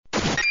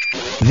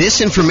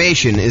This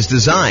information is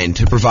designed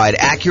to provide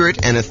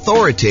accurate and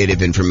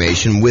authoritative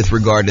information with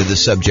regard to the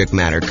subject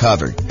matter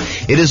covered.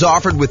 It is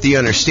offered with the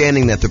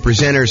understanding that the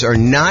presenters are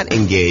not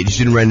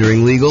engaged in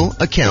rendering legal,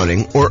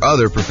 accounting, or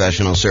other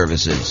professional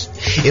services.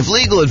 If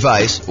legal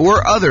advice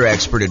or other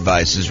expert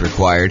advice is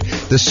required,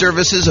 the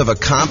services of a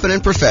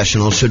competent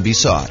professional should be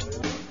sought.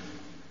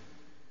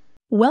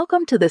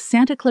 Welcome to the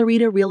Santa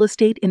Clarita Real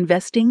Estate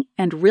Investing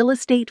and Real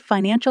Estate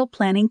Financial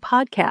Planning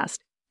Podcast.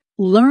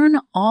 Learn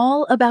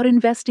all about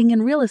investing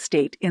in real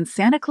estate in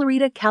Santa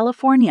Clarita,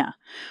 California,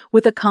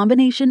 with a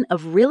combination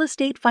of real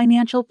estate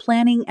financial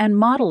planning and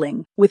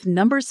modeling with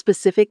numbers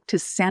specific to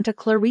Santa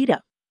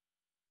Clarita,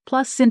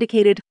 plus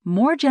syndicated,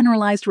 more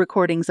generalized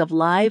recordings of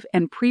live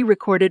and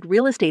pre-recorded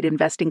real estate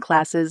investing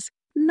classes,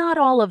 not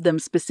all of them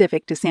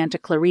specific to Santa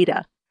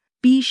Clarita.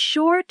 Be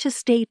sure to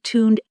stay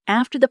tuned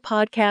after the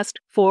podcast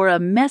for a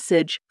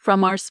message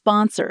from our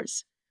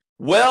sponsors.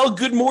 Well,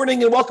 good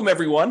morning and welcome,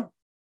 everyone.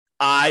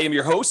 I am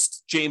your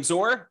host, James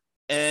Orr,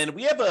 and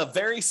we have a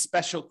very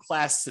special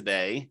class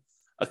today,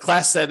 a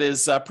class that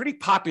is pretty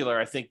popular,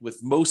 I think,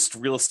 with most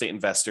real estate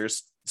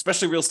investors,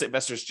 especially real estate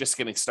investors just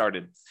getting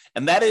started.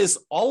 And that is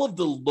all of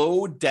the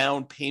low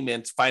down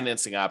payment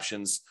financing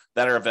options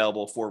that are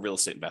available for real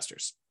estate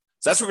investors.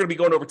 So that's what we're going to be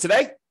going over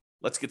today.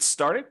 Let's get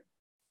started.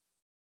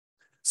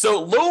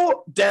 So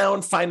low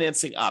down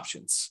financing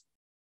options.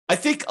 I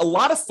think a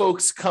lot of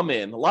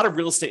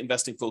real estate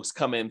investing folks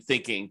come in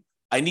thinking,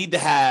 I need to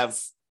have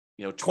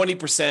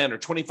 20% or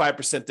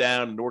 25%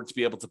 down in order to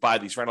be able to buy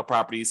these rental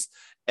properties.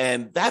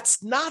 And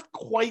that's not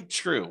quite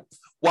true.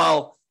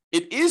 While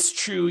it is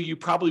true, you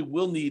probably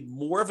will need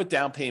more of a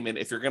down payment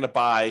if you're going to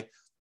buy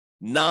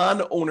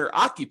non-owner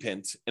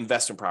occupant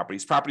investment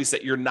properties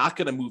that you're not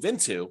going to move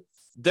into.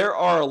 There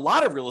are a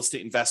lot of real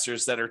estate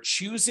investors that are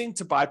choosing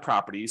to buy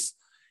properties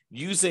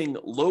using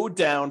low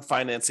down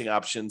financing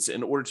options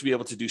in order to be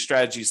able to do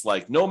strategies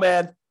like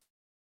nomad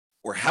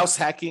or house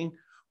hacking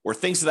or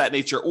things of that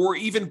nature, or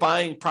even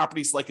buying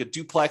properties like a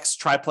duplex,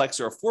 triplex,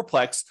 or a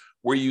fourplex,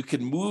 where you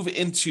can move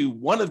into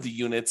one of the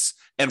units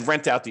and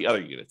rent out the other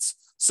units.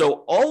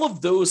 So all of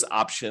those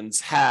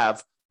options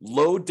have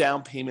low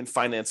down payment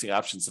financing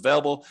options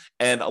available.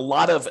 And a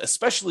lot of,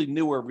 especially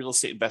newer real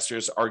estate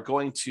investors, are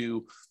going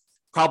to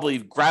probably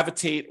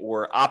gravitate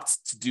or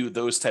opt to do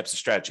those types of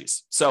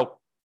strategies. So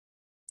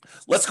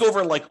let's go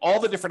over like all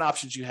the different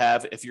options you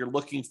have if you're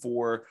looking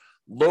for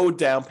low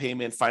down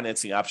payment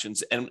financing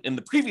options. And in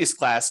the previous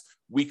class,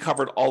 we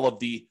covered all of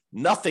the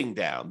nothing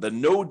down, the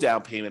no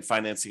down payment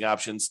financing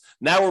options.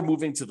 Now we're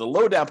moving to the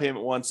low down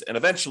payment ones. And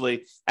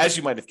eventually, as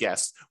you might have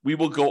guessed, we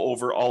will go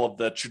over all of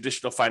the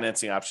traditional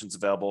financing options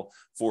available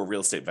for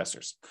real estate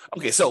investors.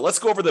 Okay, so let's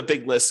go over the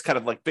big list, kind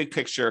of like big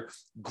picture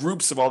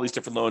groups of all these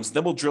different loans. And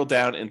then we'll drill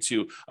down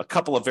into a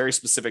couple of very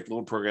specific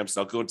loan programs,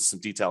 and I'll go into some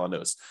detail on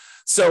those.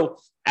 So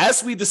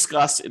as we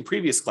discussed in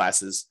previous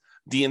classes,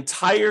 the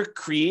entire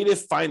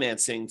creative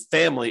financing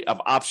family of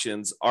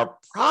options are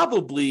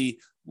probably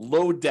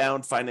low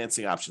down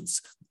financing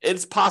options.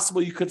 It's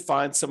possible you could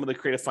find some of the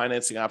creative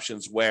financing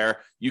options where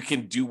you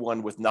can do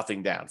one with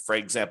nothing down. For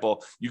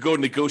example, you go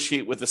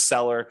negotiate with the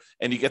seller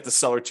and you get the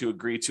seller to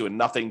agree to a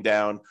nothing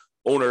down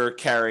owner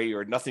carry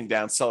or nothing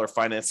down seller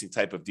financing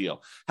type of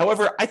deal.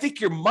 However, I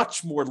think you're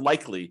much more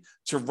likely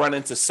to run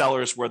into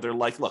sellers where they're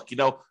like, look,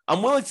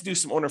 I'm willing to do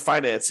some owner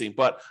financing,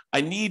 but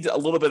I need a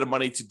little bit of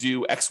money to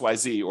do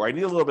XYZ, or I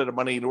need a little bit of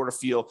money in order to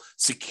feel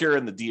secure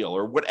in the deal,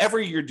 or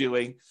whatever you're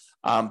doing.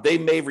 They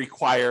may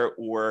require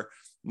or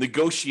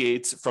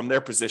negotiate from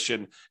their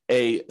position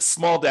a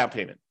small down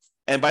payment.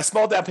 And by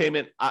small down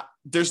payment,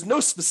 there's no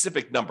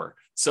specific number.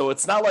 So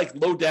it's not like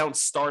low down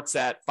starts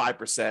at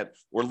 5%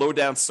 or low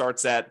down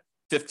starts at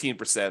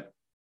 15%.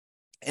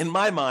 In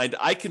my mind,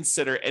 I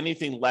consider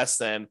anything less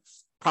than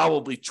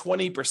probably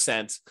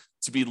 20%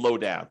 to be low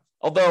down.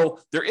 Although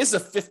there is a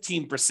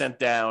 15%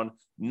 down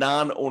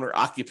non-owner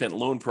occupant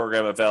loan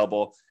program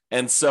available.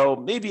 And so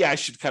maybe I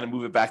should kind of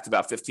move it back to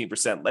about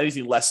 15%.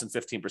 Anything less than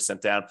 15%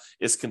 down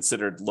is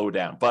considered low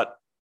down, but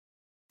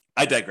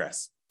I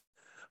digress.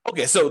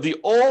 Okay, so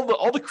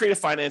all the creative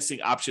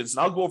financing options,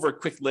 and I'll go over a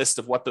quick list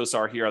of what those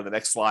are here on the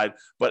next slide,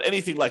 but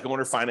anything like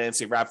owner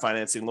financing, wrap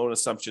financing, loan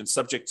assumption,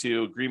 subject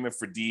to agreement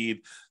for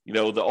deed,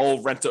 the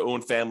old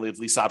rent-to-own family of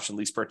lease option,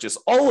 lease purchase,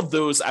 all of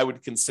those I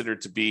would consider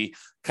to be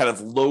kind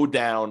of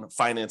low-down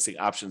financing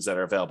options that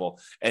are available.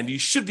 And you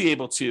should be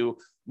able to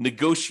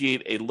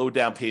negotiate a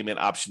low-down payment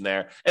option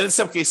there, and in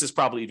some cases,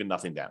 probably even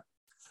nothing down.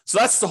 So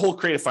that's the whole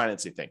creative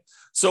financing thing.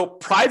 So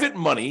private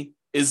money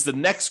is the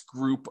next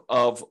group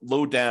of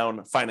low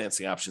down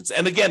financing options.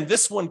 And again,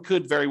 this one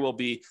could very well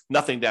be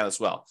nothing down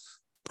as well.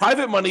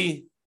 Private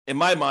money, in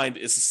my mind,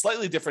 is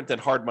slightly different than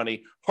hard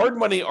money. Hard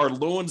money are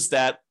loans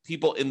that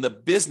people in the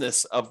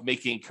business of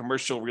making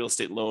commercial real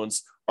estate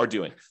loans are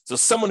doing. So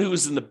someone who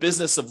is in the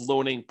business of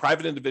loaning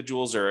private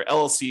individuals or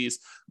LLCs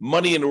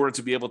money in order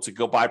to be able to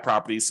go buy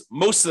properties.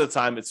 Most of the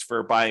time it's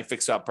for buying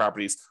fixed out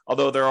properties,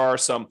 although there are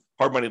some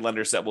hard money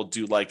lenders that will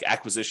do like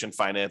acquisition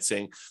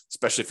financing,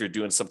 especially if you're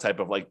doing some type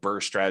of like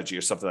BRRRR strategy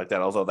or something like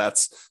that, although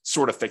that's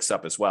sort of fixed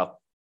up as well.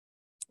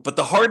 But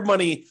the hard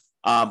money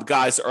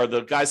guys are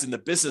the guys in the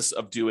business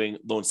of doing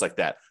loans like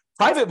that.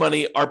 Private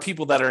money are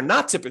people that are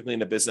not typically in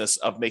the business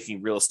of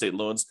making real estate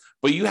loans,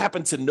 but you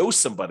happen to know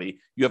somebody,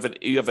 you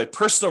have a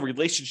personal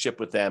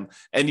relationship with them,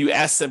 and you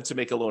ask them to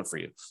make a loan for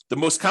you. The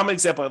most common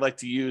example I like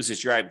to use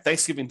is you're at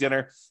Thanksgiving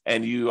dinner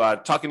and you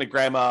talking to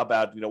grandma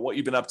about what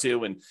you've been up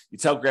to, and you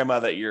tell grandma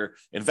that you're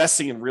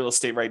investing in real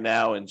estate right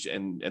now and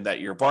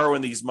that you're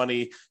borrowing this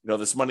money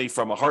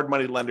from a hard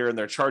money lender, and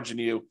they're charging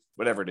you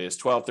whatever it is,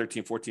 12,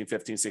 13, 14,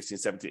 15, 16,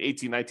 17,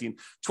 18, 19,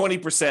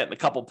 20% and a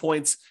couple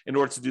points in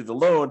order to do the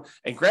loan.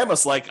 And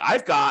grandma's like,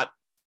 I've got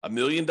 $1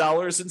 million in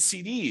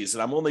CDs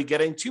and I'm only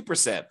getting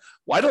 2%.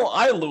 Why don't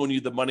I loan you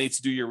the money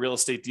to do your real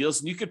estate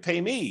deals? And you could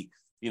pay me,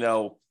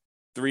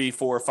 3,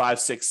 4, 5,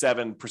 6,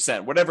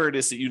 7%, whatever it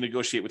is that you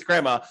negotiate with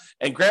grandma.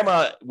 And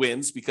grandma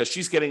wins because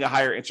she's getting a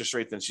higher interest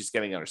rate than she's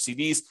getting on her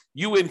CDs.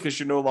 You win because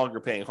you're no longer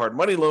paying hard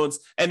money loans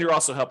and you're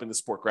also helping to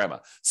support grandma.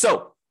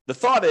 So the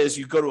thought is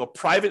you go to a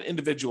private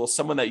individual,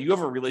 someone that you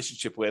have a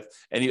relationship with,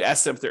 and you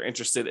ask them if they're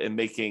interested in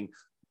making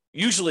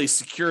usually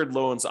secured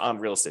loans on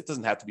real estate. It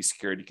doesn't have to be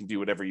secured. You can do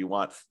whatever you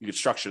want. You can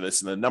structure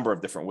this in a number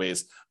of different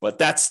ways, but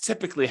that's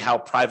typically how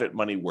private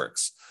money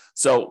works.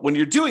 So when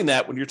you're doing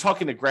that, when you're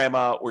talking to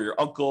grandma or your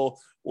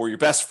uncle or your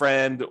best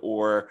friend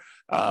or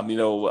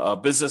a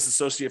business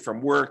associate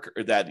from work,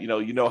 or that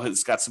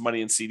has got some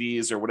money in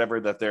CDs or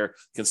whatever that they're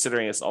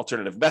considering as an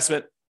alternative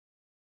investment,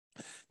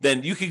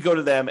 then you can go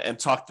to them and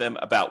talk to them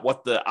about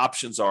what the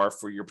options are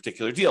for your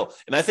particular deal.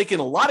 And I think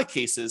in a lot of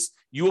cases,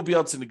 you will be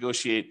able to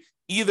negotiate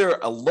either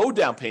a low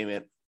down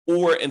payment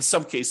or in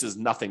some cases,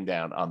 nothing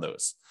down on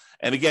those.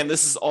 And again,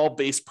 this is all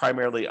based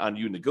primarily on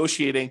you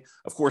negotiating.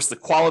 Of course, the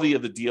quality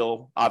of the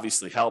deal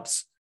obviously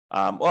helps.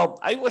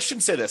 I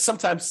shouldn't say that.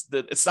 Sometimes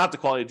it's not the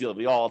quality of the deal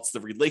at all. It's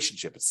the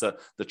relationship. It's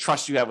the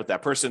trust you have with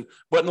that person.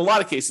 But in a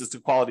lot of cases, the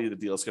quality of the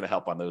deal is going to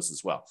help on those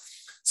as well.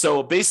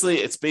 So basically,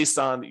 it's based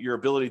on your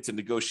ability to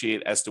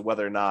negotiate as to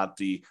whether or not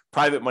the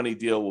private money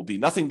deal will be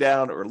nothing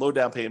down or low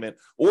down payment,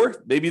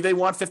 or maybe they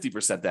want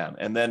 50% down.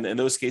 And then in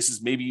those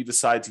cases, maybe you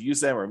decide to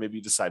use them or maybe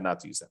you decide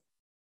not to use them.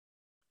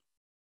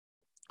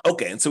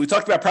 Okay, and so we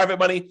talked about private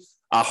money.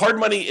 Hard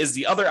money is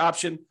the other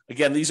option.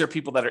 Again, these are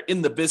people that are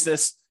in the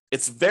business.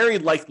 It's very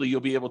likely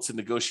you'll be able to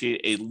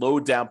negotiate a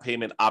low down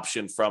payment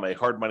option from a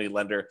hard money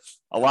lender.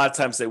 A lot of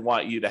times they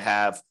want you to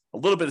have a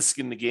little bit of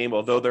skin in the game,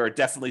 although there are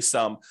definitely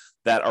some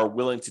that are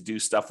willing to do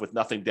stuff with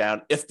nothing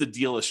down if the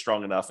deal is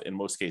strong enough in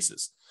most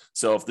cases.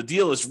 So if the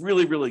deal is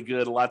really, really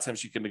good, a lot of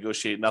times you can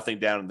negotiate nothing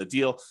down in the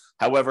deal.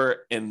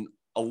 However, in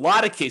a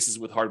lot of cases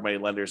with hard money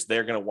lenders,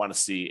 they're going to want to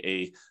see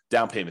a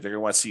down payment. They're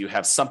going to want to see you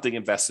have something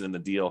invested in the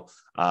deal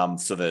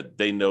so that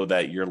they know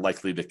that you're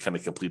likely to kind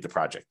of complete the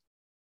project.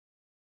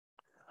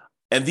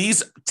 And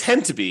these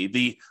tend to be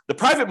the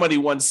private money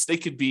ones. They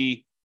could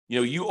be,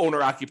 you own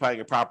or occupying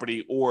a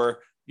property,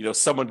 or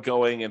someone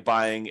going and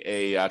buying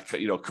a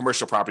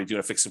commercial property, doing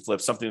a fix and flip,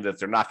 something that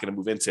they're not going to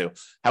move into.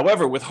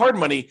 However, with hard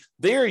money,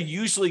 they're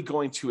usually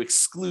going to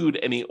exclude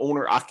any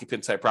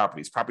owner-occupant type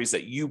properties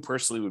that you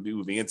personally would be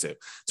moving into.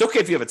 It's okay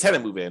if you have a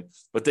tenant move in,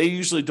 but they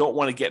usually don't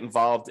want to get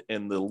involved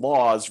in the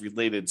laws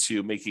related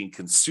to making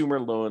consumer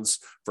loans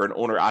for an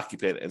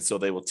owner-occupant, and so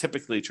they will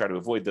typically try to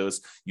avoid those.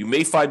 You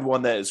may find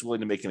one that is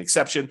willing to make an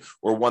exception,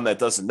 or one that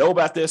doesn't know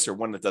about this, or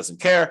one that doesn't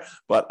care,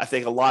 but I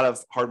think a lot of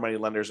hard money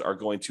lenders are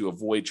going to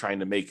avoid trying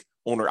to make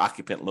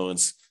owner-occupant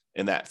loans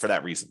for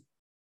that reason.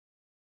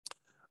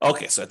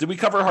 Okay, so did we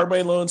cover hard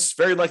money loans?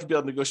 Very likely to be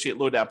able to negotiate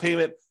low down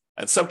payment.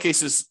 In some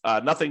cases,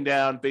 nothing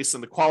down based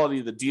on the quality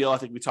of the deal. I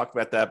think we talked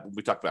about that when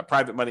we talked about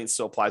private money. It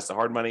still applies to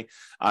hard money,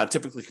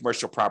 typically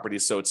commercial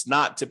properties. So it's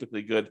not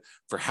typically good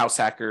for house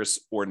hackers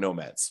or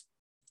nomads.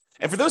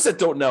 And for those that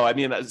don't know,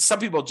 some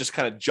people just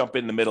kind of jump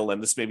in the middle,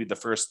 and this may be the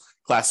first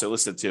class they're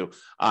listed to.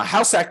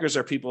 House hackers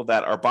are people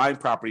that are buying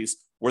properties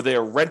where they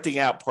are renting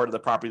out part of the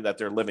property that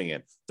they're living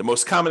in. The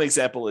most common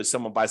example is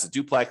someone buys a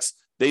duplex,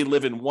 they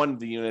live in one of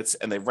the units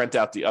and they rent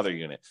out the other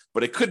unit.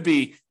 But it could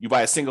be you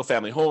buy a single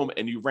family home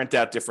and you rent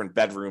out different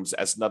bedrooms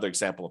as another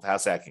example of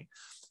house hacking.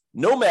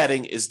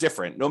 Nomading is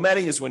different.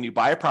 Nomading is when you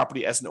buy a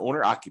property as an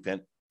owner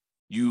occupant.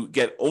 You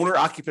get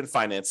owner-occupant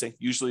financing,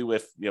 usually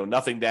with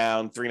nothing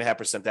down,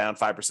 3.5% down,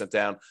 5%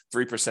 down,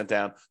 3%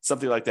 down,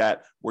 something like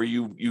that, where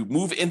you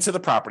move into the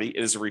property.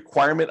 It is a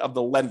requirement of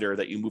the lender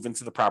that you move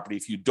into the property.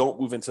 If you don't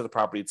move into the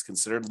property, it's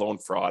considered loan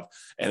fraud,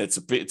 and it's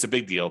a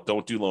big deal.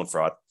 Don't do loan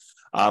fraud.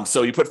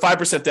 So you put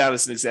 5% down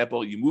as an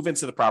example. You move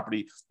into the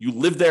property. You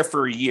live there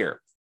for a year.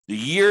 The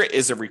year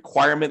is a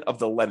requirement of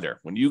the lender.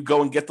 When you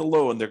go and get the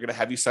loan, they're going to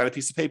have you sign a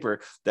piece of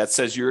paper that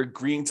says you're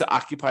agreeing to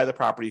occupy the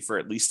property for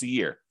at least a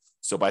year.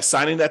 So by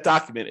signing that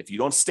document, if you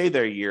don't stay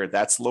there a year,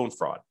 that's loan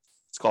fraud.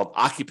 It's called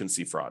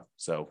occupancy fraud.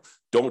 So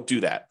don't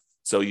do that.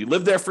 So you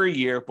live there for a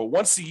year, but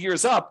once the year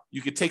is up,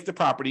 you can take the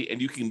property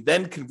and you can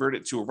then convert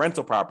it to a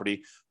rental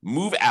property,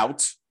 move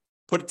out,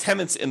 put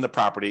tenants in the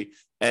property,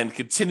 and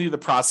continue the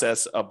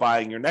process of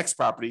buying your next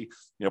property,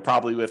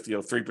 probably with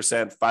 3%,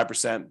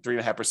 5%,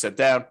 3.5%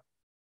 down.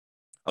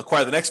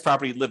 Acquire the next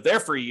property, live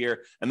there for a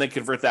year, and then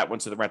convert that one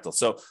to the rental.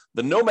 So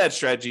the nomad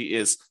strategy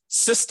is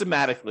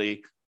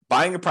systematically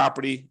buying a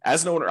property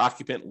as an owner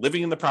occupant,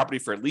 living in the property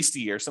for at least a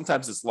year.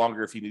 Sometimes it's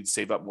longer if you need to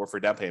save up more for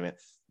a down payment.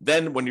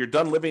 Then when you're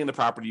done living in the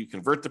property, you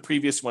convert the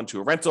previous one to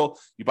a rental,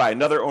 you buy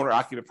another owner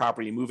occupant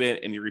property, you move in,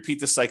 and you repeat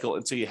the cycle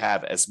until you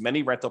have as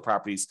many rental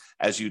properties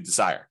as you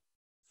desire.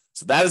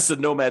 So that is the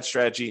nomad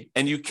strategy.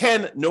 And you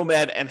can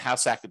nomad and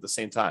house hack at the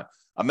same time.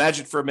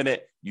 Imagine for a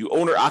minute, you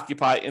owner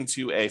occupy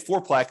into a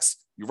fourplex,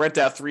 you rent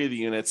out 3 of the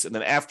units, and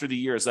then after the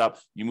year is up,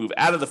 you move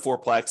out of the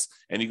fourplex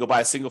and you go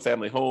buy a single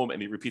family home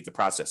and you repeat the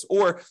process.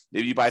 Or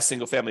maybe you buy a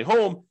single family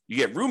home, you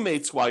get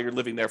roommates while you're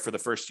living there for the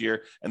first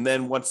year. And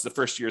then once the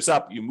first year is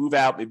up, you move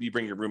out, maybe you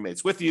bring your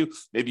roommates with you,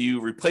 maybe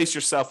you replace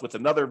yourself with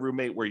another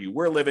roommate where you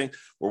were living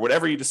or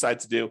whatever you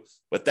decide to do.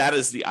 But that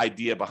is the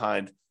idea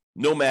behind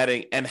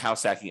nomading and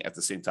house hacking at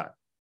the same time.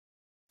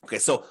 Okay,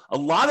 so a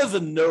lot of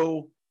the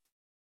no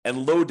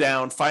and low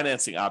down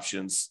financing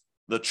options,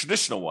 the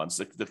traditional ones,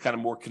 the kind of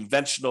more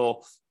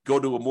conventional, go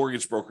to a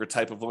mortgage broker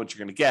type of loans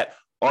you're going to get,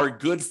 are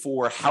good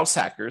for house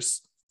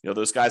hackers.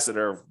 Those guys that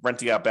are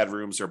renting out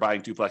bedrooms or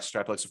buying duplexes,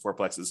 triplexes, or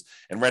fourplexes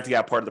and renting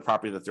out part of the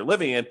property that they're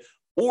living in,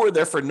 or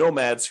they're for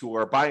nomads who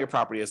are buying a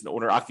property as an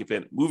owner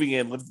occupant, moving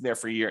in, living there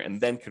for a year, and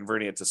then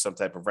converting it to some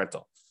type of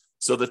rental.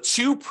 So the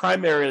two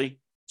primary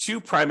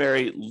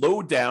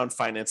low down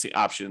financing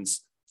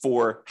options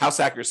for house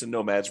hackers and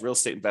nomads, real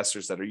estate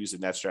investors that are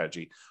using that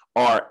strategy,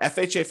 are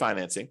FHA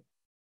financing.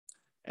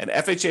 And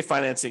FHA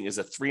financing is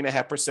a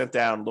 3.5%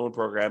 down loan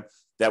program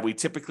that we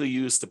typically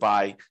use to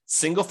buy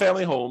single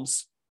family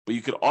homes, but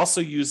you could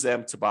also use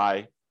them to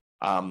buy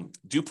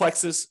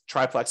duplexes,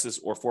 triplexes,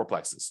 or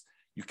fourplexes.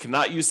 You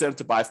cannot use them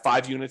to buy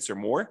 5 units or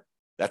more.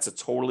 That's a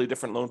totally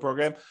different loan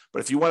program.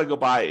 But if you want to go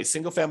buy a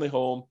single family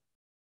home,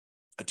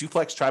 a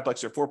duplex,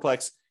 triplex, or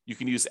fourplex, you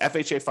can use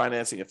FHA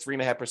financing, a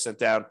 3.5%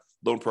 down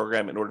loan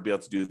program, in order to be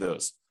able to do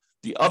those.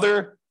 The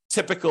other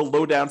typical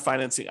low down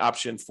financing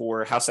option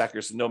for house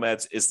hackers and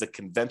nomads is the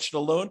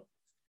conventional loan,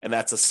 and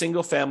that's a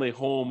single family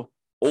home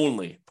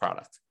only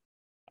product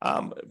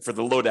for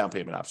the low down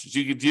payment options.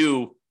 You could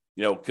do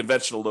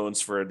conventional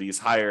loans for these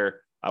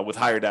higher with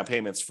higher down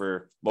payments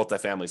for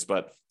multifamilies,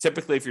 but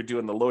typically if you're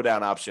doing the low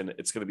down option,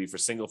 it's going to be for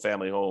single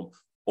family home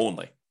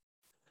only.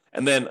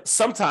 And then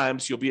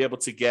sometimes you'll be able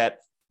to get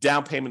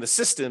down payment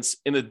assistance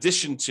in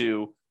addition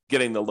to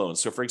getting the loan.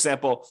 So for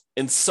example,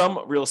 in some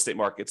real estate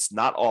markets,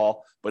 not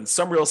all, but in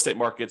some real estate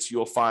markets,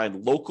 you'll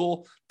find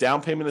local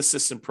down payment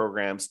assistance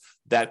programs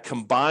that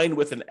combine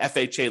with an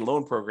FHA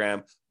loan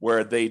program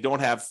where they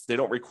don't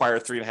require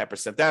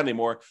 3.5% down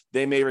anymore.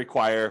 They may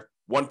require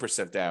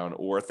 1% down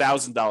or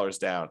 $1,000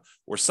 down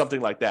or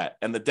something like that.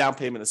 And the down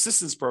payment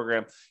assistance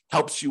program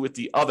helps you with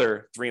the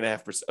other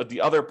 3.5%,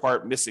 the other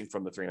part missing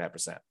from the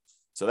 3.5%.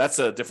 So that's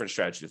a different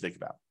strategy to think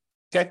about.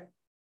 Okay.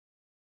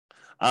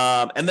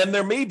 And then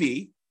there may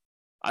be,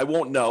 I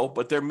won't know,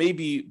 but there may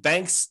be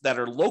banks that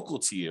are local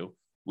to you,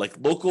 like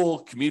local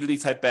community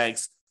type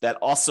banks that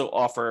also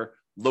offer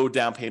low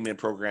down payment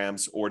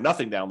programs or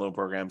nothing down loan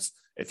programs,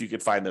 if you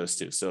could find those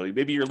too. So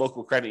maybe your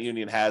local credit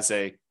union has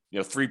a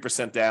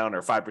 3% down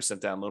or 5%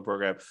 down loan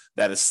program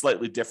that is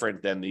slightly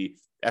different than the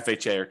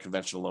FHA or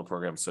conventional loan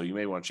program. So you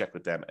may want to check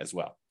with them as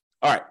well.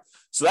 All right.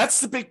 So that's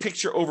the big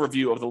picture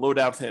overview of the low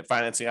down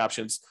financing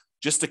options.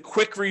 Just a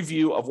quick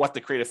review of what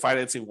the creative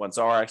financing ones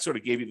are. I sort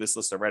of gave you this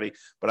list already,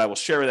 but I will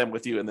share them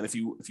with you. And then if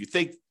you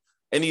think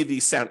any of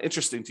these sound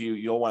interesting to you,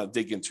 you'll want to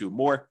dig into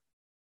more.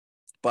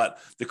 But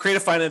the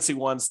creative financing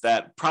ones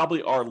that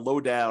probably are low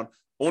down: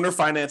 owner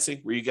financing,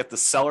 where you get the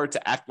seller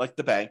to act like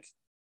the bank.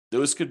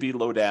 Those could be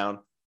low down.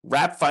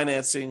 Wrap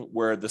financing,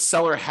 where the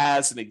seller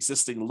has an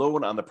existing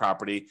loan on the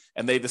property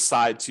and they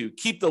decide to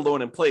keep the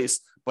loan in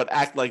place, but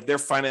act like they're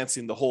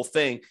financing the whole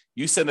thing.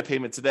 You send a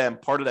payment to them.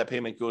 Part of that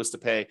payment goes to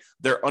pay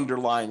their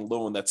underlying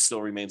loan that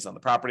still remains on the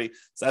property.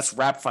 So that's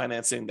wrap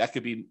financing. That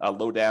could be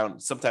low down,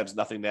 sometimes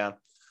nothing down.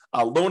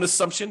 Loan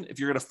assumption, if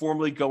you're going to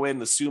formally go in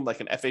and assume like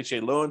an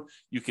FHA loan,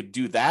 you could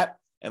do that.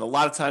 And a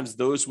lot of times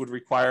those would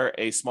require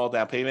a small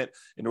down payment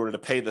in order to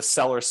pay the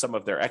seller some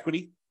of their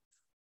equity.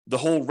 The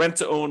whole rent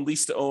to own,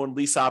 lease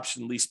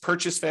option, lease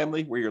purchase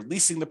family, where you're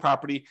leasing the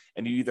property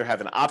and you either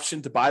have an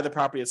option to buy the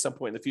property at some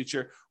point in the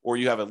future, or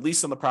you have a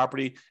lease on the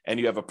property and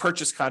you have a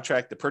purchase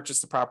contract to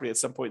purchase the property at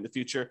some point in the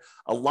future.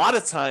 A lot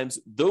of times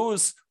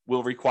those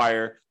will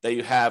require that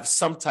you have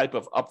some type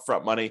of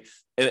upfront money.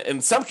 And in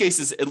some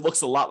cases, it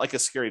looks a lot like a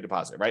security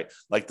deposit, right?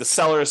 Like the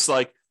seller is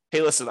like, hey,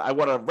 listen, I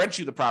want to rent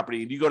you the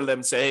property. And you go to them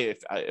and say, hey,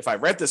 if I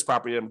rent this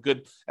property, I'm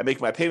good at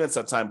making my payments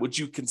on time. Would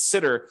you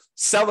consider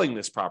selling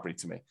this property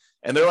to me?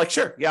 And they're like,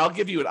 sure, yeah, I'll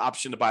give you an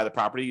option to buy the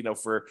property,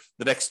 for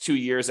the next 2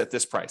 years at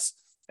this price.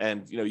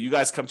 And, you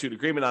guys come to an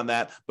agreement on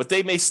that, but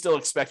they may still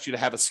expect you to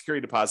have a security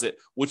deposit,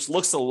 which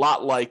looks a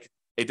lot like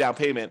a down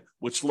payment,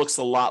 which looks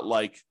a lot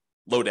like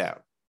low down.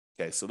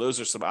 Okay. So those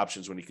are some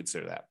options when you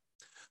consider that.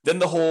 Then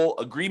the whole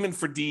agreement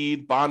for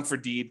deed, bond for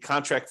deed,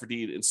 contract for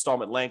deed,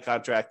 installment land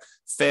contract,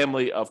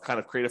 family of kind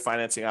of creative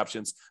financing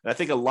options. And I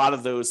think a lot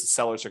of those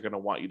sellers are going to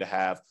want you to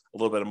have a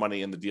little bit of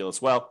money in the deal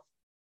as well.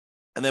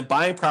 And then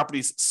buying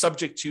properties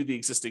subject to the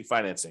existing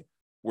financing,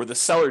 where the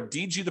seller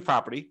deeds you the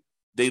property,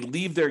 they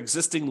leave their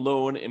existing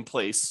loan in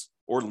place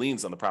or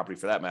liens on the property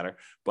for that matter,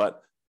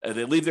 but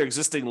they leave their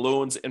existing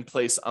loans in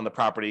place on the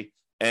property,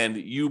 and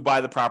you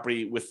buy the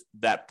property with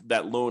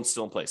that loan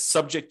still in place,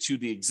 subject to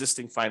the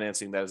existing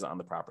financing that is on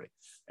the property.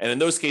 And in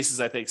those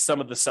cases, I think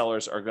some of the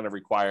sellers are going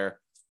to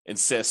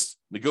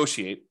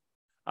negotiate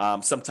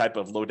some type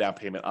of low down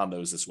payment on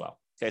those as well.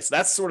 Okay, so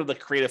that's sort of the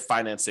creative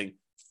financing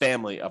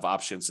family of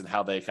options and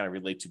how they kind of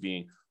relate to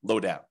being low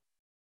down.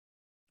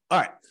 All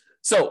right,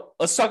 so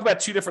let's talk about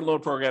two different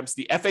loan programs,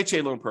 the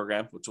FHA loan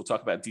program, which we'll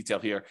talk about in detail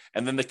here,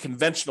 and then the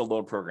conventional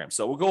loan program.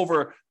 So we'll go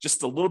over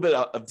just a little bit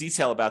of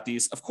detail about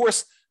these. Of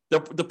course, the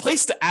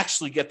place to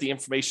actually get the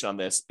information on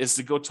this is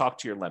to go talk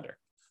to your lender.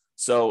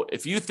 So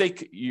if you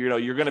think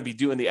you're going to be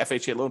doing the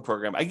FHA loan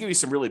program, I give you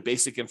some really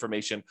basic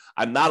information.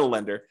 I'm not a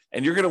lender,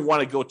 and you're going to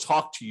want to go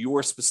talk to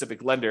your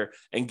specific lender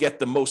and get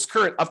the most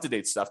current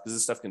up-to-date stuff, because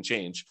this stuff can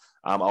change.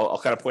 I'll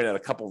kind of point out a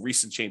couple of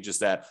recent changes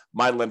that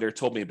my lender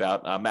told me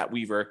about. Matt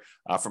Weaver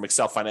from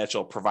Excel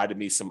Financial provided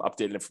me some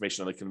updated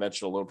information on the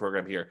conventional loan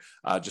program here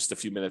just a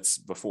few minutes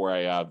before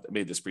I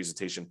made this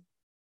presentation.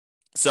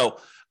 So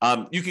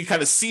you can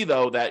kind of see,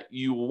 though, that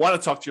you want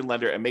to talk to your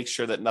lender and make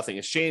sure that nothing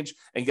has changed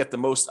and get the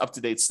most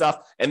up-to-date stuff.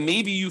 And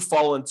maybe you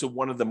fall into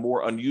one of the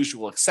more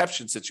unusual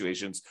exception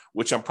situations,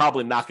 which I'm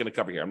probably not going to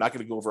cover here. I'm not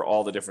going to go over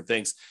all the different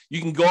things.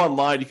 You can go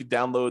online, you can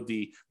download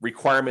the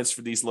requirements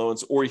for these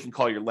loans, or you can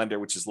call your lender,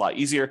 which is a lot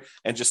easier,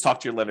 and just talk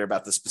to your lender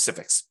about the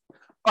specifics.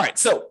 All right,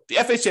 so the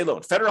FHA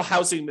loan, Federal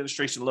Housing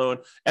Administration loan,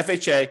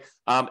 FHA,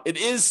 it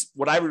is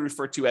what I would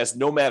refer to as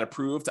nomad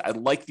approved. I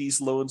like these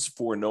loans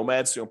for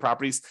nomads who own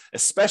properties,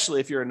 especially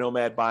if you're a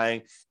nomad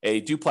buying a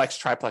duplex,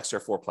 triplex,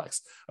 or fourplex.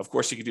 Of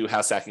course, you can do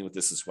house hacking with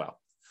this as well.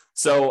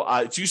 So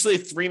it's usually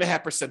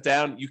 3.5%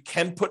 down. You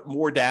can put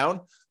more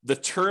down. The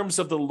terms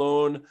of the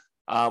loan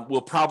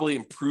will probably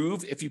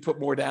improve if you put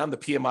more down. The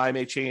PMI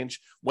may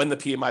change. When the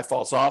PMI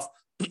falls off,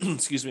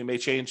 may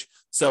change.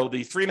 So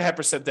the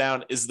 3.5%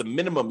 down is the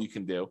minimum you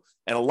can do.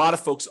 And a lot of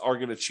folks are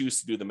going to choose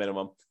to do the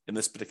minimum in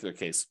this particular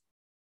case.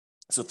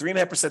 So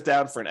 3.5%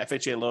 down for an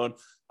FHA loan.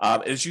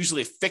 It is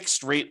usually a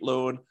fixed rate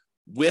loan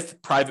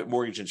with private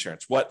mortgage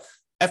insurance, what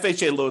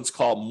FHA loans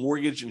call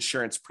mortgage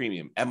insurance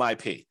premium,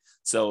 MIP.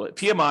 So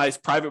PMI is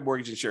private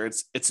mortgage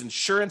insurance. It's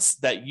insurance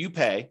that you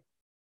pay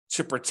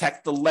to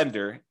protect the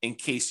lender in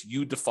case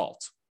you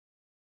default.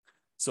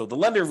 So the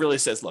lender really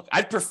says, look,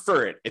 I'd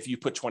prefer it if you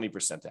put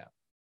 20% down.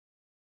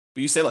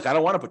 But you say, look, I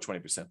don't want to put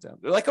 20% down.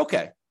 They're like,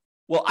 okay,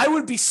 well, I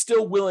would be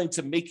still willing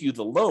to make you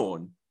the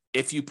loan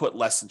if you put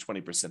less than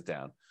 20%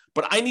 down,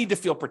 but I need to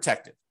feel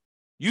protected.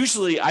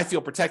 Usually I feel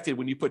protected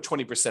when you put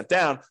 20%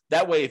 down.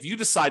 That way, if you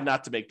decide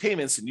not to make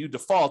payments and you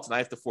default and I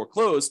have to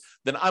foreclose,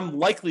 then I'm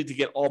likely to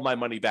get all my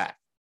money back.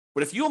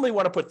 But if you only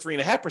want to put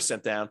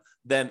 3.5% down,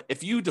 then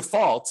if you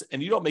default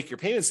and you don't make your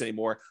payments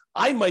anymore,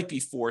 I might be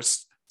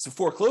forced to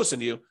foreclose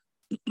on you,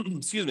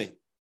 excuse me,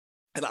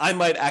 and I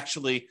might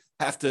actually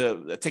have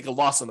to take a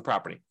loss on the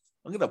property.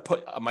 I'm going to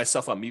put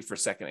myself on mute for a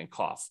second and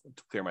cough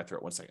to clear my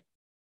throat. 1 second.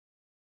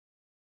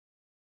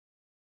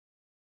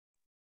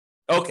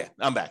 Okay,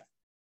 I'm back.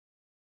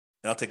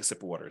 And I'll take a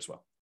sip of water as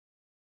well.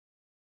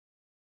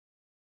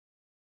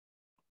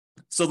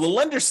 So the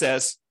lender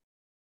says,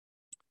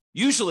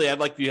 usually I'd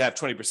like you to have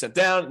 20%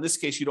 down. In this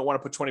case, you don't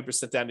want to put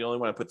 20% down. You only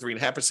want to put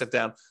 3.5%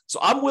 down. So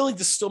I'm willing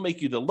to still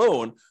make you the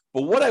loan.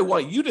 But what I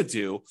want you to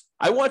do,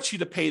 I want you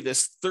to pay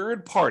this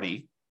third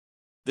party,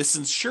 this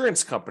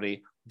insurance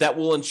company that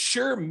will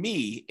insure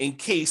me in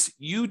case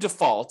you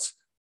default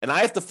and I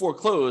have to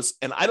foreclose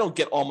and I don't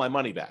get all my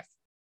money back.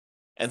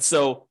 And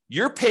so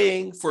you're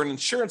paying for an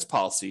insurance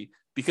policy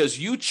because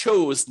you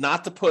chose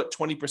not to put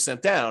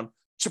 20% down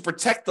to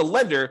protect the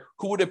lender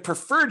who would have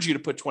preferred you to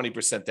put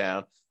 20%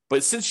 down.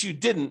 But since you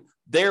didn't,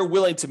 they're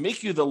willing to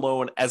make you the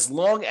loan as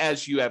long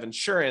as you have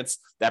insurance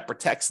that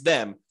protects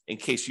them in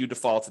case you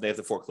default and they have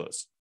to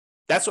foreclose.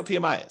 That's what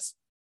PMI is.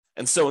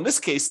 And so in this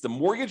case, the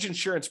mortgage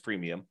insurance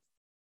premium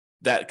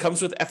that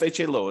comes with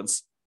FHA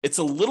loans, it's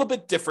a little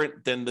bit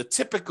different than the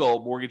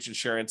typical mortgage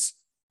insurance,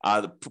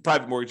 the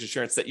private mortgage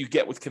insurance that you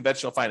get with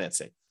conventional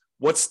financing.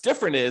 What's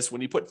different is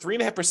when you put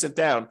 3.5%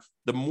 down,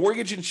 the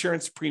mortgage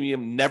insurance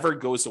premium never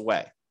goes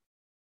away.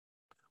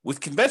 With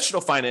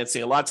conventional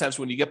financing, a lot of times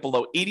when you get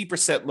below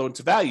 80% loan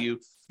to value,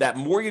 that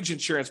mortgage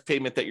insurance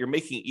payment that you're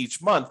making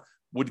each month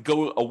would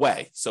go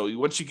away. So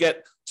once you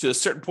get to a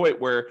certain point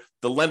where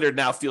the lender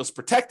now feels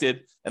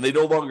protected and they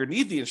no longer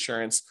need the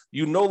insurance,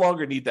 you no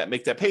longer need that,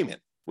 make that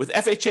payment. With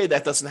FHA,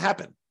 that doesn't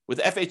happen. With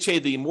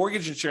FHA, the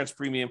mortgage insurance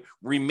premium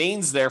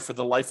remains there for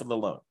the life of the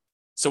loan.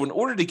 So in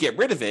order to get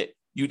rid of it,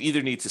 you'd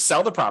either need to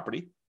sell the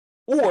property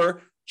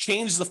or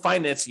change the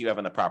financing you have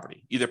on the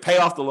property, either pay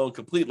off the loan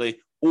completely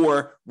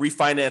or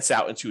refinance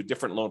out into a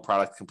different loan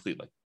product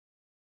completely.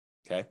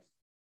 Okay.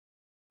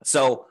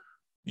 So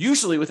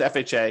usually with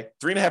FHA,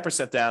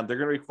 3.5% down, they're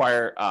going to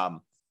require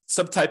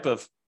some type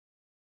of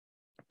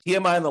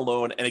PMI on the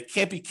loan, and it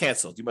can't be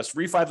canceled. You must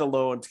refi the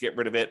loan to get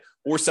rid of it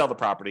or sell the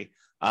property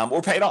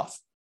or pay it off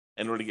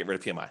in order to get rid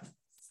of PMI.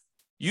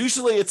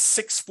 Usually it's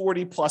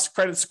 640 plus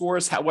credit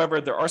scores.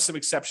 However, there are some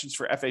exceptions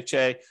for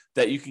FHA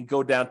that you can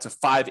go down to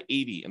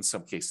 580 in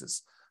some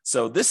cases.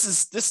 So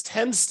this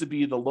tends to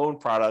be the loan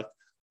product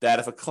that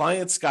if a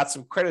client's got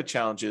some credit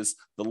challenges,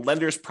 the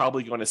lender's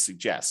probably going to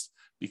suggest,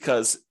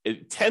 because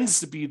it tends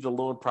to be the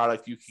loan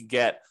product you can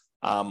get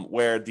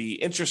where the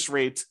interest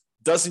rate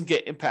doesn't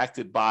get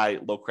impacted by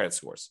low credit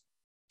scores.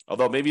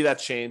 Although maybe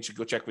that's changed, you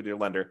go check with your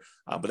lender,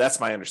 but that's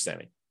my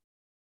understanding.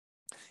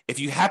 If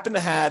you happen to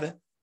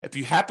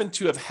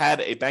have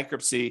had a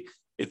bankruptcy,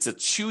 it's a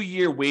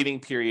 2-year waiting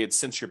period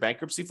since your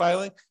bankruptcy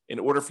filing in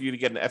order for you to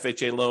get an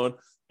FHA loan.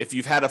 If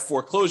you've had a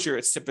foreclosure,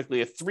 it's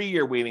typically a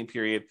 3-year waiting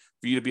period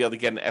for you to be able to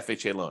get an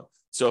FHA loan.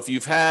 So if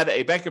you've had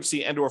a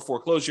bankruptcy and or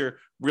foreclosure,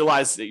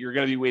 realize that you're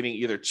going to be waiting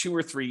either 2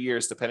 or 3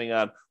 years, depending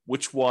on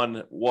which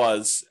one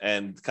was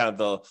and kind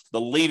of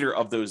the later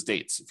of those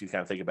dates, if you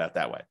kind of think about it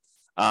that way.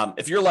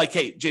 If you're like,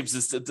 hey, James,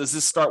 does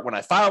this start when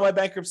I file my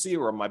bankruptcy,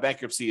 or my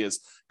bankruptcy is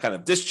kind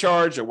of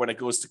discharged, or when it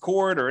goes to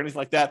court or anything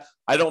like that?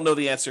 I don't know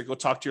the answer. Go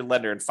talk to your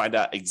lender and find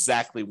out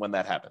exactly when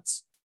that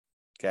happens.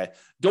 Okay.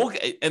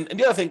 And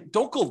the other thing,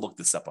 don't go look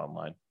this up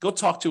online. Go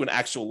talk to an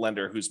actual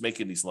lender who's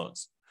making these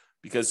loans,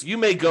 because you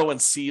may go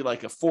and see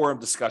like a forum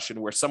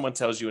discussion where someone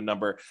tells you a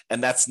number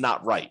and that's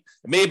not right.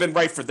 It may have been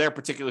right for their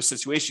particular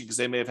situation because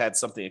they may have had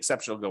something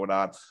exceptional going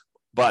on,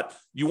 but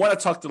you want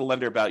to talk to the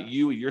lender about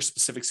your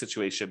specific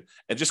situation,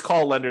 and just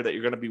call a lender that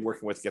you're going to be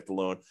working with, get the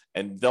loan,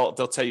 and they'll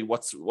tell you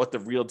what the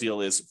real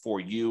deal is for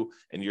you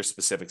and your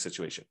specific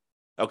situation.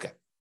 Okay.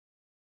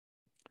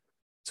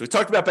 So we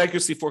talked about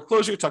bankruptcy,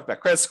 foreclosure, we talked about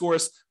credit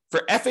scores.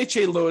 For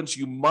FHA loans,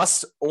 you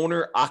must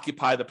owner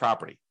occupy the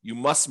property. You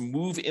must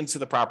move into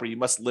the property. You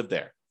must live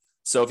there.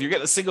 So if you're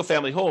getting a single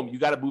family home, you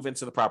got to move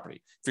into the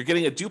property. If you're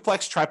getting a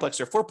duplex,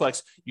 triplex, or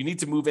fourplex, you need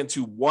to move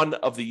into one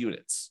of the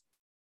units.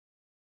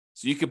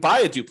 So you could buy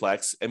a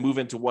duplex and move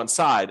into one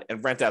side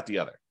and rent out the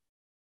other.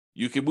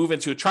 You can move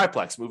into a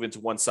triplex, move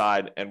into one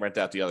side and rent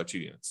out the other 2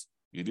 units.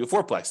 You can do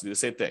a fourplex, do the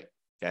same thing.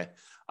 Okay.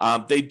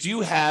 They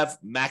do have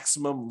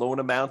maximum loan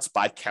amounts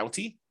by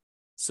county.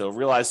 So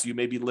realize you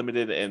may be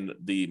limited in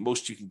the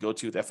most you can go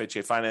to with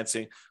FHA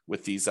financing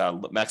with these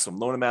maximum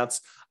loan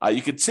amounts.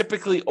 You can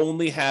typically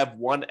only have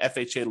one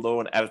FHA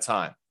loan at a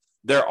time.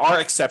 There are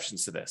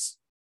exceptions to this.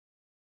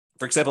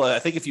 For example, I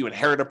think if you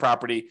inherit a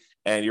property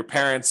and your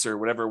parents or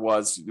whatever it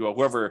was,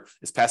 whoever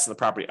is passing the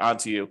property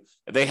onto you,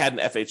 if they had an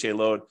FHA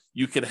loan,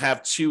 you can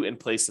have 2 in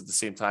place at the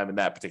same time in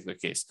that particular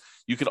case.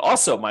 You could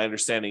also, my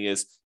understanding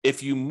is,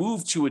 if you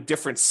move to a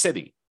different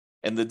city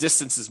and the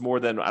distance is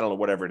more than, I don't know,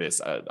 whatever it is,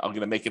 I'm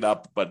going to make it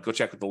up, but go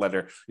check with the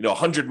lender,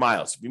 100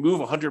 miles. If you move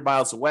 100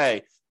 miles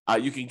away,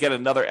 you can get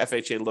another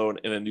FHA loan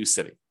in a new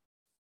city.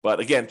 But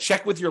again,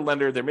 check with your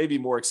lender. There may be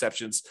more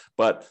exceptions,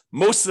 but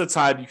most of the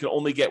time you can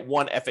only get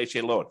one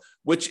FHA loan,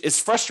 which is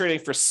frustrating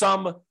for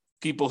some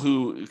people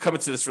who come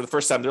into this for the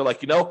first time. They're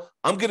like,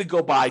 I'm going to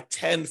go buy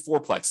 10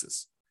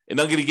 fourplexes and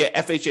I'm going to get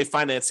FHA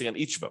financing on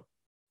each of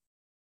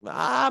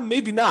them.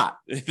 Maybe not.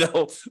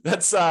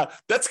 That's going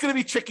to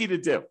be tricky to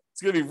do.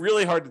 It's going to be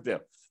really hard to do.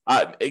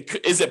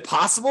 Is it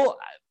possible?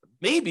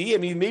 Maybe. I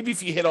mean, maybe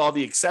if you hit all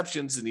the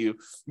exceptions and you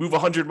move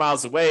 100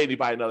 miles away and you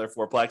buy another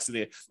fourplex, and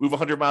you move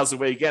 100 miles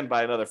away again,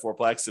 buy another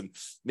fourplex, and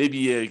maybe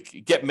you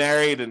get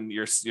married and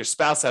your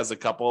spouse has a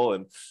couple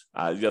and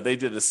they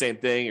did the same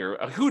thing, or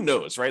who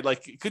knows, right?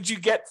 Like, could you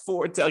get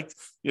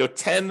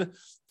 10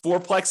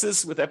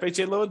 fourplexes with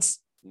FHA loans?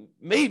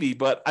 Maybe,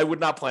 but I would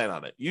not plan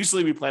on it.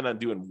 Usually we plan on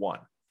doing one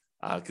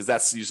because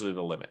that's usually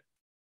the limit.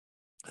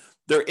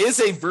 There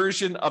is a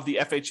version of the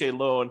FHA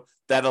loan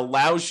that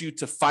allows you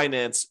to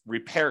finance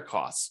repair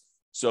costs.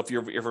 So if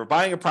you're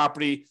buying a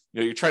property,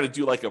 you're trying to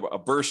do like a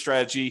BRRRR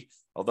strategy,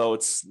 although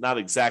it's not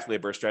exactly a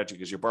BRRRR strategy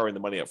because you're borrowing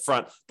the money up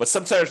front, but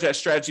sometimes that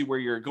strategy where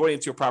you're going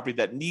into a property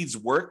that needs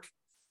work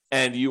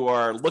and you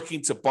are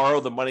looking to borrow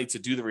the money to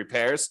do the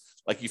repairs.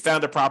 Like you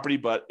found a property,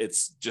 but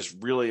it's just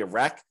really a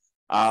wreck.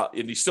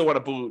 And you still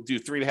want to do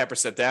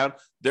 3.5% down.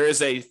 There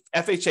is a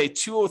FHA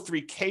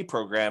 203K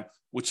program,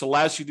 which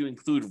allows you to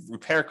include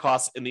repair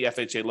costs in the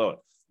FHA loan.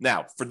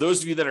 Now, for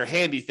those of you that are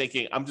handy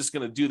thinking, I'm just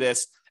going to do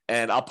this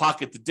and I'll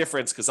pocket the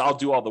difference because I'll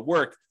do all the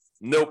work.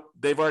 Nope,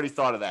 they've already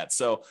thought of that.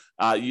 So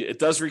it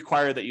does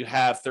require that you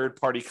have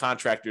third-party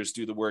contractors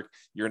do the work.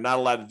 You're not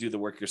allowed to do the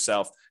work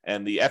yourself.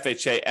 And the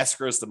FHA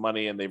escrows the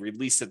money and they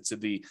release it to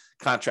the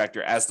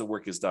contractor as the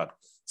work is done.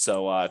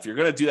 So if you're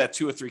going to do that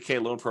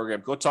 203K loan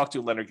program, go talk to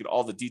a lender, get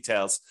all the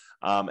details,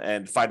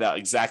 and find out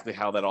exactly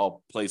how that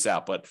all plays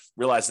out. But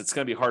realize it's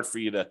going to be hard for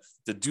you to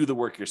do the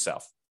work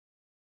yourself.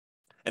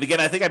 And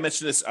again, I think I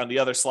mentioned this on the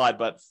other slide,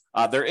 but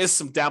there is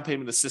some down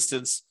payment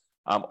assistance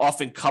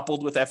often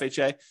coupled with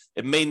FHA.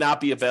 It may not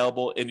be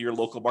available in your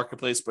local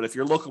marketplace, but if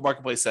your local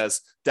marketplace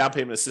has down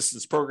payment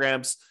assistance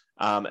programs,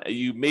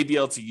 you may be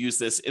able to use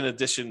this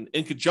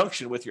in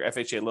conjunction with your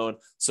FHA loan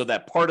so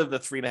that part of the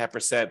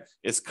 3.5%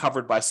 is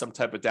covered by some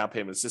type of down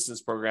payment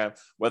assistance program,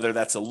 whether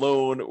that's a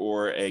loan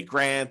or a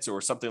grant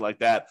or something like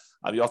that.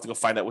 You'll have to go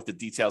find out what the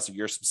details of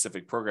your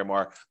specific program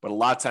are, but a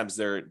lot of times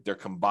they're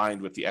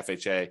combined with the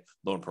FHA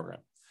loan program.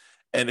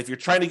 And if you're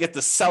trying to get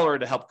the seller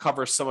to help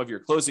cover some of your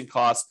closing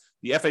costs,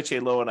 the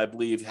FHA loan, I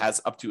believe,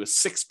 has up to a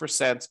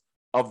 6%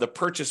 of the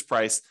purchase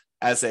price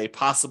as a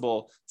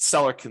possible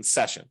seller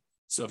concession.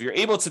 So if you're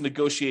able to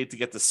negotiate to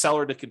get the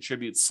seller to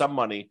contribute some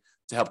money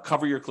to help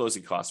cover your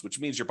closing costs, which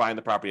means you're buying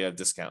the property at a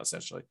discount,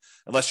 essentially,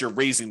 unless you're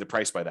raising the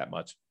price by that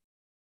much.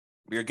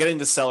 You're getting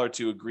the seller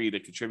to agree to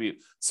contribute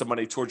some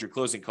money towards your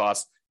closing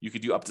costs. You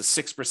could do up to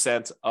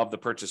 6% of the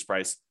purchase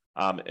price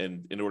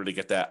in order to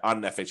get that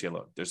on an FHA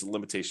loan. There's a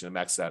limitation to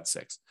max out at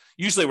 6.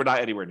 Usually we're not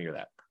anywhere near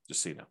that,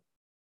 just so you know.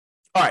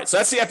 All right, so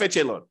that's the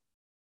FHA loan.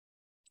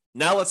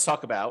 Now let's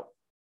talk about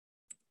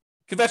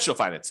conventional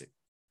financing.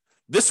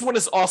 This one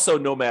is also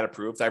Nomad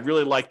approved. I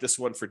really like this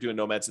one for doing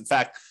Nomads. In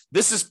fact,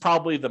 this is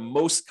probably the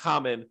most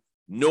common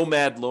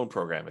Nomad loan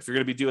program. If you're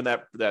going to be doing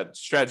that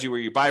strategy where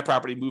you buy a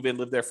property, move in,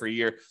 live there for a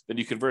year, then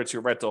you convert it to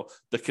a rental,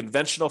 the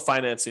conventional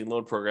financing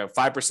loan program,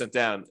 5%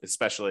 down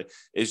especially,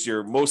 is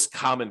your most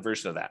common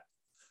version of that.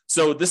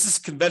 So this is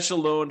conventional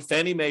loan,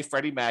 Fannie Mae,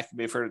 Freddie Mac, you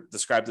may have heard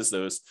described as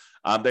those.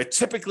 They're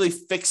typically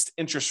fixed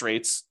interest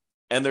rates,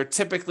 and they're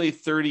typically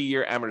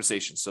 30-year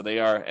amortization. So they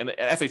are, and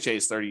FHA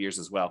is 30 years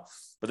as well,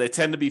 but they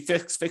tend to be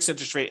fixed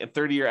interest rate and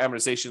 30-year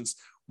amortizations.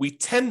 We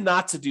tend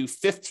not to do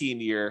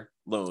 15-year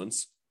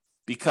loans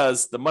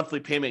because the monthly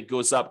payment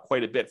goes up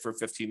quite a bit for a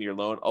 15-year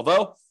loan.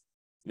 Although,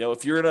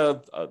 if you're in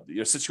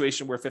a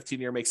situation where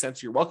 15-year makes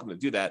sense, you're welcome to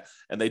do that.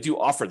 And they do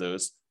offer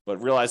those,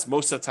 but realize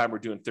most of the time we're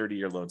doing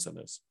 30-year loans on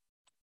those.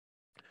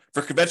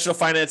 For conventional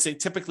financing,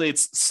 typically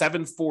it's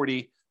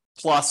 740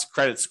 plus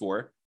credit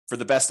score for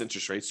the best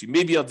interest rates. You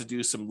may be able to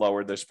do some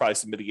lower. There's probably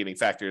some mitigating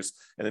factors,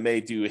 and they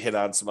may do hit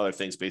on some other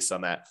things based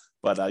on that.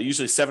 But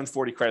usually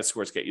 740 credit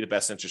scores get you the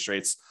best interest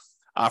rates.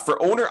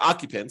 For owner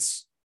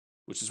occupants,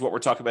 which is what we're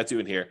talking about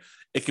doing here,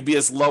 it could be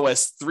as low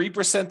as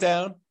 3%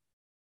 down,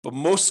 but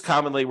most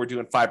commonly we're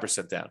doing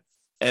 5% down.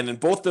 And in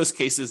both those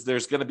cases,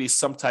 there's going to be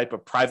some type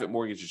of private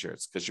mortgage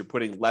insurance because you're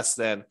putting less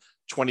than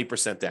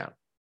 20% down.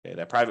 Okay,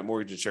 that private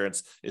mortgage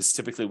insurance is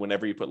typically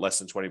whenever you put less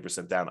than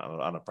 20% down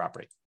on a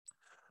property.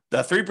 The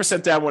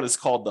 3% down one is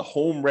called the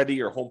Home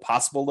Ready or Home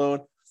Possible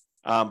loan.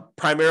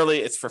 Primarily,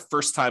 it's for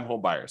first-time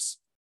home buyers.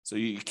 So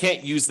you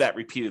can't use that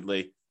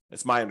repeatedly.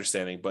 That's my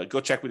understanding, but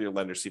go check with your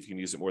lender, see if you can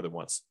use it more than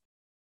once.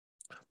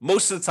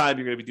 Most of the time,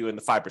 you're going to be doing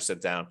the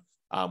 5% down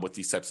with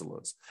these types of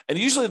loans. And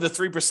usually the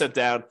 3%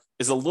 down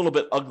is a little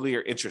bit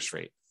uglier interest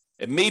rate.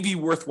 It may be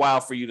worthwhile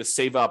for you to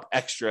save up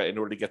extra in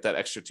order to get that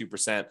extra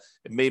 2%.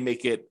 It may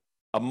make it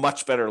a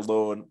much better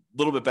loan, a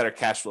little bit better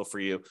cash flow for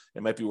you.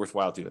 It might be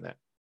worthwhile doing that.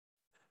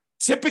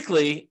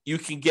 Typically, you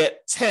can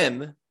get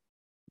 10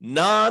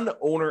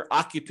 non-owner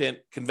occupant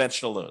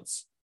conventional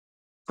loans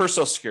per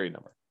Social Security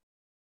number.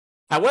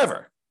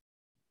 However,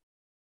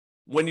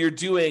 when you're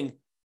doing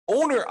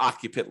owner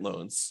occupant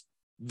loans,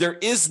 there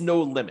is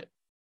no limit.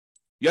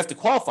 You have to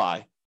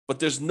qualify, but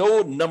there's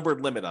no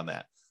numbered limit on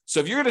that. So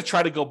if you're going to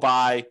try to go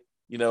buy,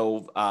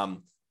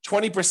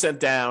 20%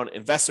 down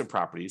investment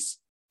properties,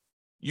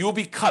 you will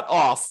be cut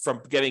off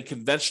from getting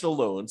conventional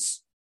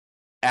loans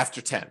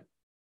after 10.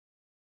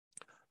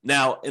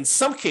 Now, in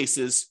some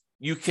cases,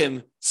 you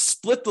can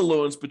split the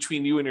loans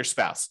between you and your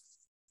spouse.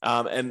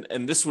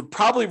 And this would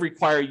probably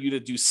require you to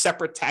do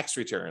separate tax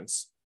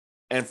returns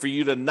and for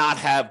you to not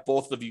have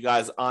both of you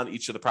guys on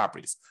each of the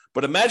properties.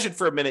 But imagine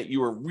for a minute you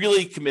were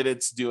really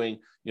committed to doing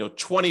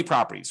 20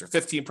 properties or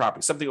 15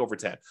 properties, something over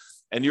 10.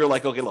 And you're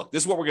like, okay, look,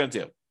 this is what we're going to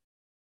do.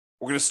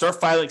 We're going to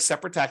start filing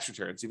separate tax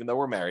returns, even though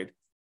we're married.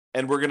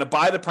 And we're going to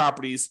buy the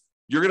properties.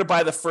 You're going to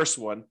buy the first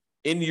one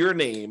in your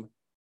name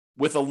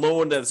with a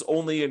loan that is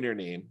only in your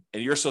name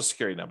and your Social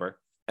Security number.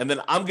 And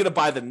then I'm going to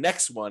buy the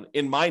next one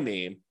in my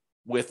name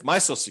with my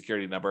Social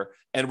Security number.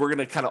 And we're going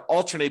to kind of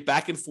alternate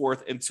back and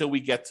forth until we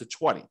get to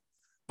 20.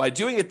 By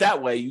doing it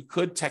that way, you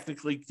could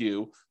technically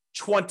do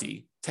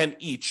 10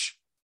 each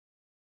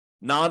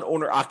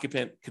non-owner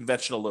occupant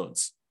conventional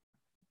loans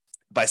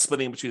by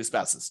splitting between the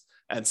spouses.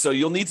 And so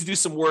you'll need to do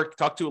some work,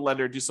 talk to a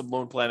lender, do some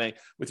loan planning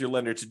with your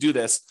lender to do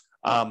this.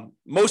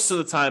 Most of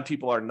the time,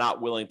 people are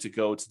not willing to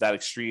go to that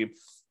extreme.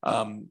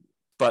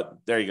 But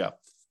there you go.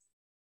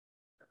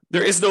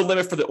 There is no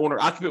limit for the owner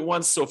occupant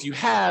ones. So if you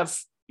have,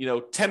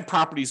 10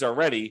 properties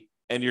already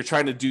and you're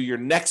trying to do your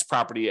next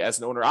property as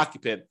an owner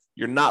occupant,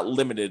 you're not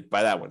limited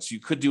by that one. So you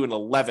could do an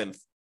 11th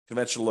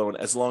conventional loan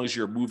as long as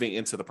you're moving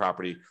into the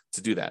property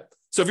to do that.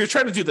 So if you're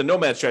trying to do the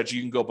Nomad strategy,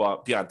 you can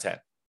go beyond 10.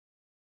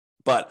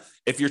 But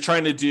if you're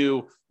trying to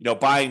do,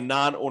 buying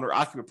non-owner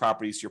occupant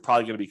properties, you're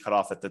probably going to be cut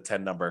off at the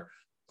 10 number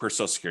per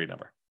Social Security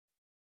number.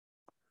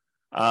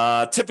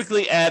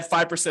 Typically add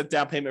 5%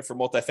 down payment for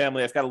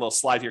multifamily. I've got a little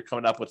slide here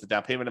coming up with the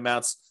down payment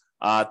amounts.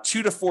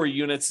 2 to 4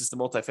 units is the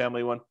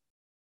multifamily one.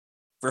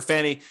 For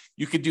Fannie,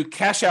 you could do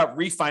cash out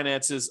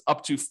refinances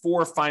up to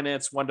 4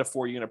 finance 1 to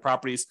 4 unit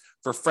properties.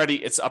 For Freddie,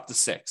 it's up to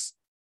 6.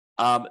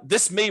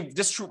 This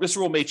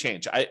rule may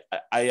change.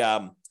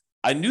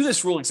 I knew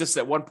this rule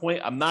existed at one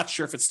point. I'm not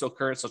sure if it's still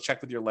current, so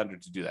check with your lender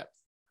to do that.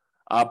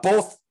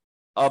 Both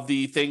of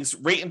the things,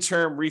 rate and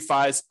term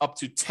refis up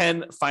to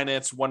 10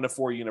 finance 1 to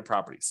 4 unit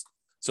properties.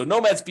 So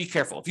Nomads, be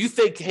careful. If you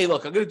think, hey,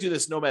 look, I'm going to do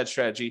this Nomad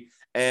strategy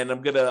and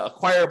I'm going to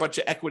acquire a bunch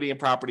of equity in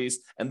properties,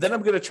 and then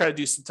I'm going to try to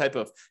do some type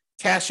of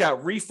cash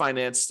out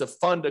refinance to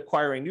fund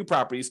acquiring new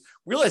properties,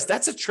 realize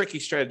that's a tricky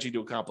strategy to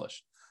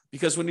accomplish.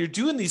 Because when you're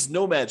doing these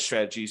nomad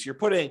strategies, you're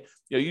putting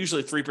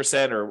usually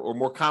 3% or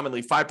more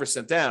commonly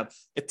 5% down.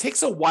 It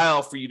takes a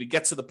while for you to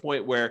get to the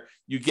point where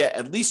you get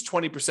at least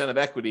 20% of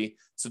equity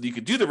so that you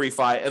can do the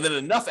refi, and then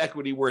enough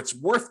equity where it's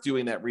worth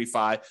doing that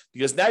refi,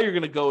 because now you're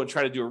going to go and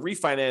try to do a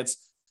refinance,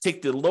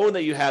 take the loan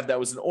that you have that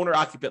was an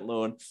owner-occupant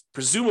loan,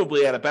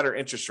 presumably at a better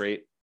interest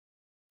rate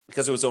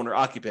because it was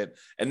owner-occupant,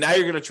 and now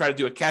you're going to try to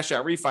do a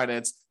cash-out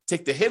refinance,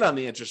 take the hit on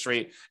the interest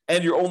rate,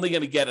 and you're only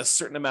going to get a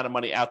certain amount of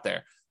money out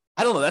there.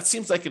 I don't know. That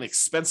seems like an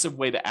expensive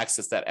way to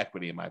access that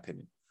equity, in my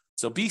opinion.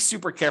 So be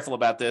super careful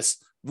about this.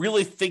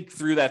 Really think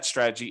through that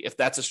strategy if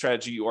that's a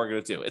strategy you are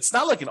going to do. It's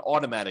not like an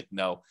automatic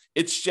no.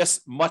 It's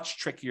just much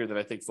trickier than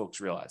I think folks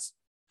realize.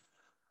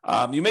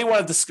 You may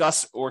want to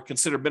discuss or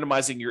consider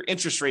minimizing your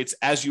interest rates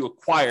as you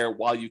acquire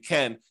while you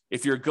can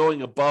if you're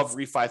going above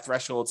refi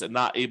thresholds and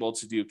not able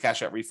to do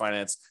cash out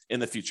refinance in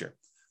the future.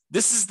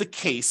 This is the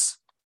case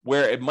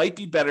where it might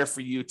be better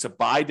for you to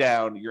buy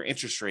down your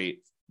interest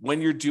rate when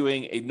you're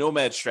doing a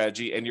nomad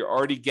strategy and you're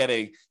already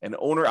getting an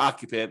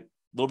owner-occupant, a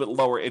little bit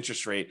lower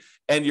interest rate,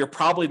 and you're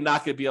probably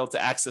not going to be able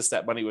to access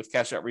that money with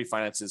cash-out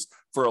refinances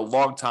for a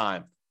long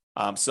time.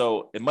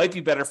 So it might be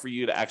better for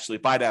you to actually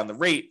buy down the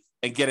rate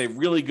and get a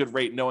really good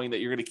rate knowing that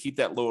you're going to keep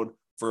that loan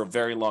for a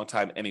very long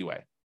time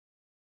anyway.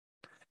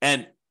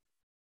 And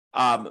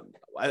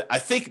I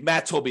think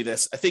Matt told me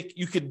this. I think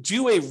you could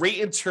do a rate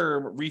and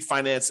term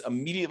refinance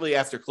immediately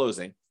after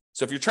closing.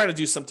 So if you're trying to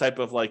do some type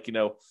of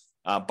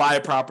buy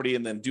a property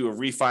and then do a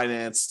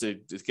refinance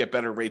to get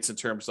better rates in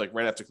terms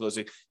right after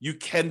closing, you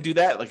can do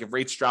that. Like if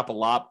rates drop a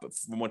lot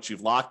from once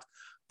you've locked,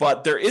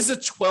 but there is a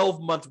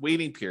 12-month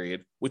waiting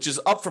period, which is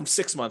up from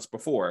 6 months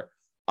before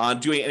on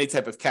doing any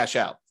type of cash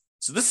out.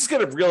 So this is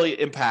going to really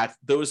impact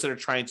those that are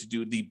trying to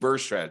do the BRRRR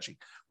strategy,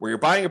 where you're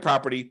buying a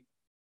property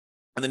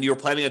and then you're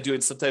planning on doing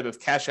some type of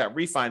cash out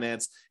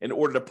refinance in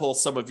order to pull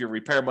some of your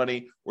repair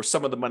money or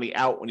some of the money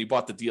out when you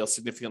bought the deal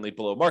significantly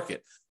below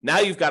market. Now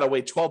you've got to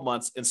wait 12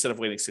 months instead of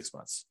waiting 6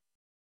 months.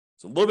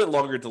 So a little bit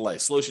longer delay,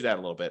 slows you down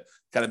a little bit,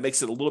 kind of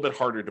makes it a little bit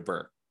harder to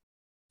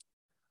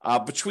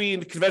BRRRR.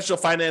 Between conventional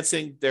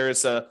financing,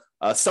 there's a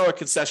seller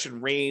concession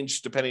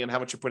range, depending on how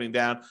much you're putting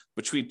down,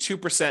 between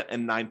 2%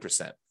 and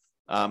 9%.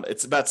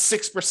 It's about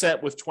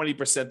 6% with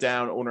 20%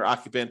 down owner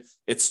occupant.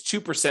 It's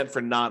 2%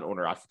 for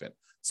non-owner occupant.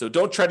 So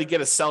don't try to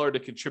get a seller to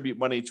contribute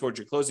money towards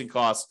your closing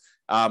costs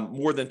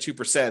more than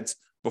 2%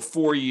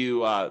 before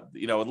you,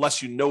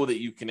 unless you know that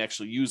you can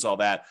actually use all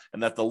that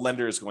and that the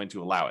lender is going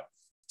to allow it.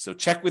 So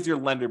check with your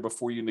lender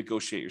before you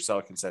negotiate your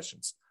seller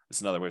concessions.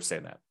 That's another way of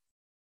saying that.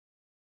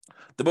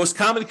 The most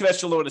common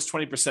conventional loan is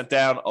 20%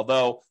 down,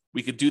 although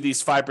we could do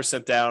these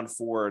 5% down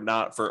for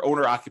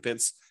owner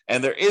occupants,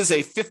 and there is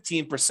a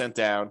 15%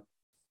 down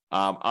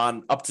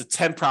on up to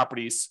 10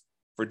 properties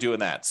for doing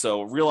that.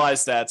 So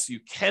realize that you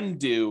can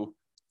do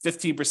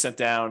 15%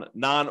 down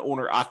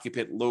non-owner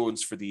occupant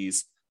loans for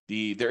these.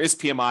 There is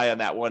PMI on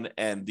that one,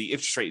 and the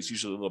interest rate is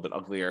usually a little bit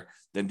uglier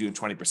than doing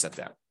 20%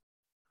 down.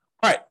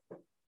 All right,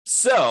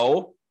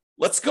 so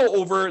let's go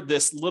over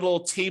this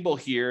little table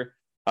here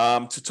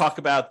to talk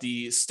about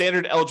the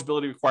standard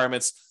eligibility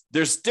requirements.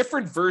 There's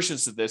different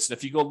versions of this, and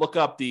if you go look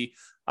up the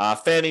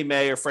Fannie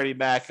Mae or Freddie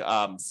Mac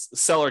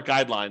seller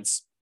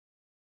guidelines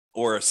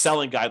or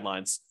selling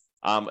guidelines,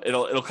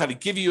 it'll kind of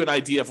give you an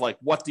idea of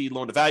what the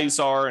loan to values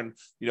are, and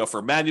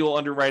for manual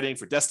underwriting,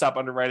 for desktop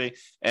underwriting,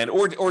 and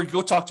or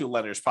go talk to a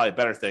lender is probably a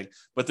better thing.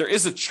 But there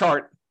is a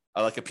chart,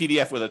 like a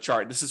PDF with a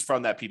chart. This is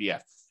from that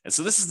PDF, and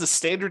so this is the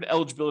standard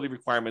eligibility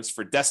requirements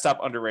for desktop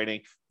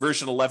underwriting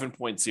version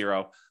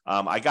 11.0.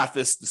 I got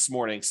this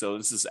morning, so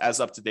this is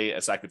as up to date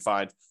as I could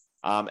find,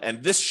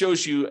 and this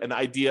shows you an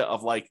idea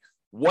of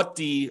what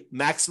the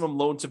maximum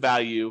loan to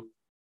value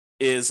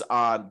is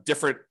on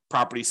different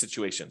property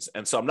situations.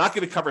 And so I'm not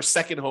going to cover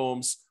second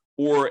homes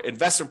or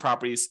investment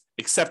properties,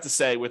 except to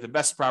say with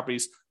investment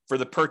properties, for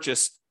the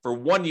purchase for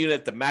one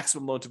unit, the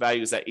maximum loan to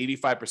value is at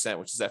 85%,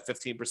 which is that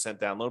 15%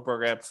 down loan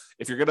program.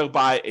 If you're going to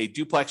buy a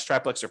duplex,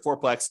 triplex, or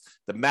fourplex,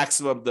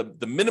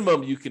 the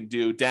minimum you can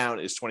do down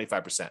is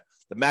 25%.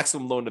 The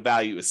maximum loan to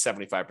value is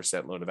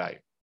 75% loan to value.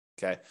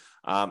 Okay.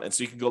 And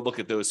so you can go look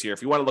at those here.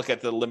 If you want to look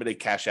at the limited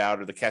cash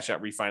out or the cash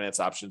out refinance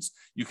options,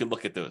 you can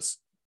look at those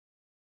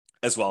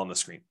as well on the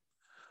screen.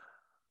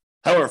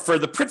 However, for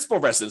the principal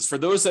residents, for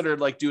those that are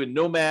doing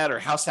nomad or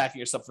house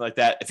hacking or something like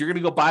that, if you're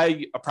going to go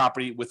buy a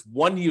property with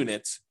one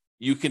unit,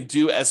 you can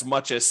do as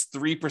much as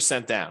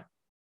 3% down.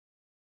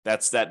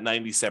 That's that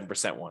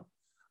 97% one.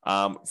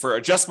 For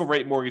adjustable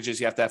rate mortgages,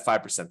 you have to have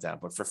 5% down.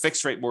 But for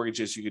fixed rate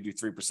mortgages, you could do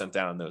 3%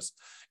 down on those.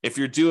 If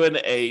you're doing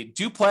a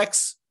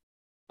duplex,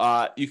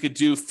 you could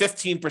do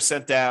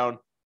 15% down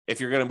if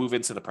you're going to move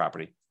into the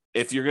property.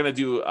 If you're going to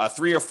do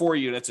 3 or 4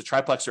 units, a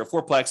triplex or a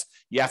fourplex,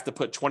 you have to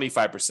put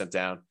 25%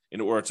 down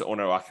in order to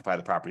owner occupy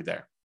the property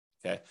there.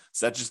 Okay,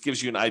 so that just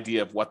gives you an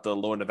idea of what the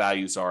loan to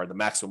values are, the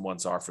maximum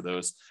ones are for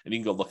those, and you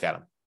can go look at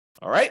them.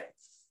 All right.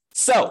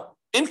 So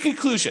in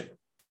conclusion,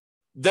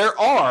 there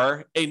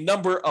are a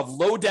number of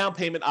low down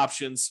payment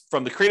options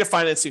from the creative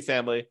financing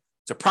family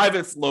to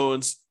private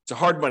loans, to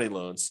hard money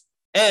loans.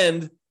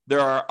 And there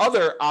are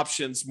other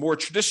options, more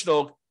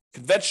traditional,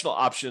 conventional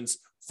options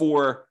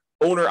for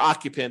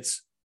owner-occupant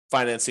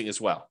financing as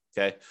well,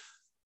 okay?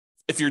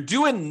 If you're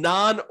doing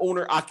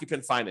non-owner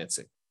occupant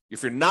financing,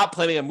 if you're not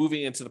planning on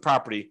moving into the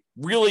property,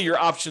 really your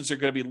options are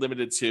going to be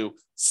limited to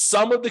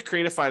some of the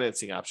creative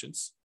financing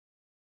options,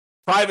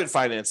 private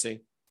financing,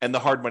 and the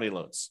hard money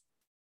loans,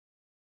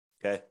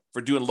 okay,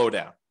 for doing low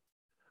down.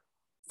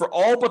 For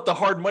all but the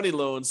hard money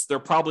loans, there are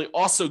probably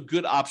also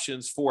good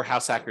options for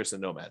house hackers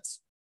and nomads.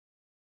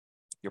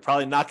 You're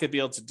probably not going to be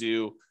able to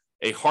do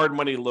a hard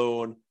money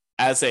loan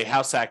as a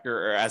house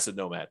hacker or as a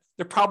nomad.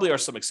 There probably are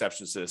some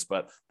exceptions to this,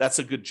 but that's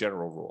a good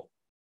general rule.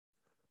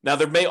 Now,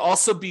 there may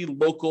also be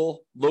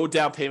local low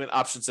down payment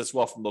options as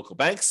well from local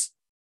banks,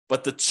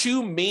 but the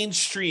two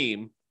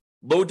mainstream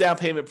low down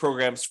payment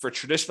programs for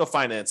traditional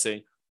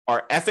financing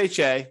are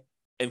FHA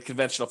and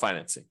conventional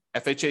financing.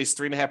 FHA is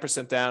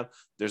 3.5% down.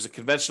 There's a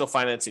conventional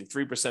financing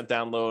 3%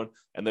 down loan,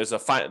 and there's a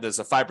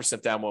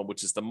 5% down one,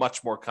 which is the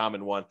much more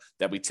common one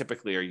that we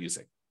typically are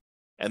using.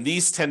 And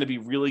these tend to be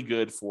really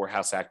good for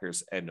house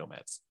hackers and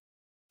nomads.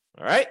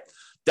 All right,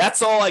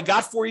 that's all I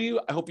got for you.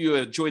 I hope you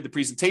enjoyed the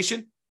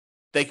presentation.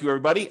 Thank you,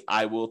 everybody.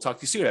 I will talk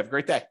to you soon. Have a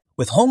great day.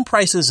 With home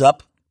prices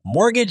up,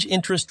 mortgage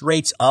interest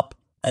rates up,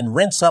 and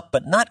rents up,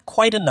 but not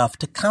quite enough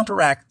to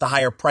counteract the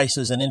higher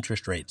prices and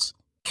interest rates,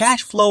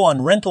 cash flow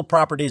on rental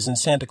properties in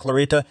Santa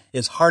Clarita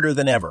is harder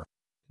than ever.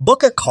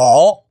 Book a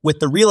call with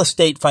the Real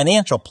Estate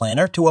Financial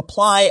Planner to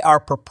apply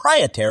our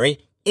proprietary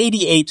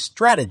 88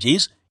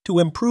 strategies to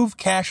improve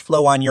cash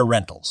flow on your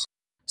rentals.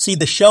 See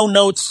the show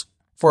notes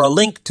for a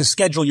link to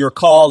schedule your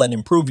call and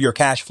improve your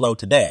cash flow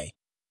today.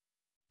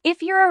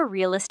 If you're a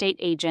real estate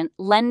agent,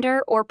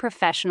 lender, or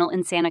professional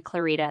in Santa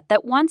Clarita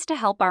that wants to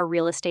help our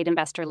real estate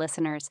investor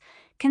listeners,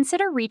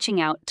 consider reaching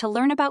out to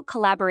learn about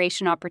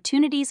collaboration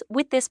opportunities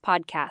with this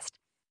podcast.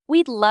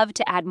 We'd love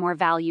to add more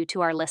value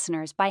to our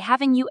listeners by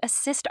having you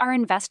assist our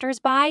investors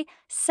buy,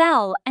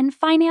 sell, and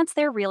finance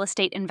their real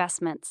estate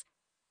investments.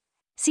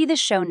 See the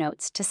show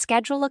notes to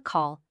schedule a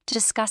call to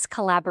discuss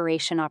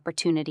collaboration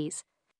opportunities.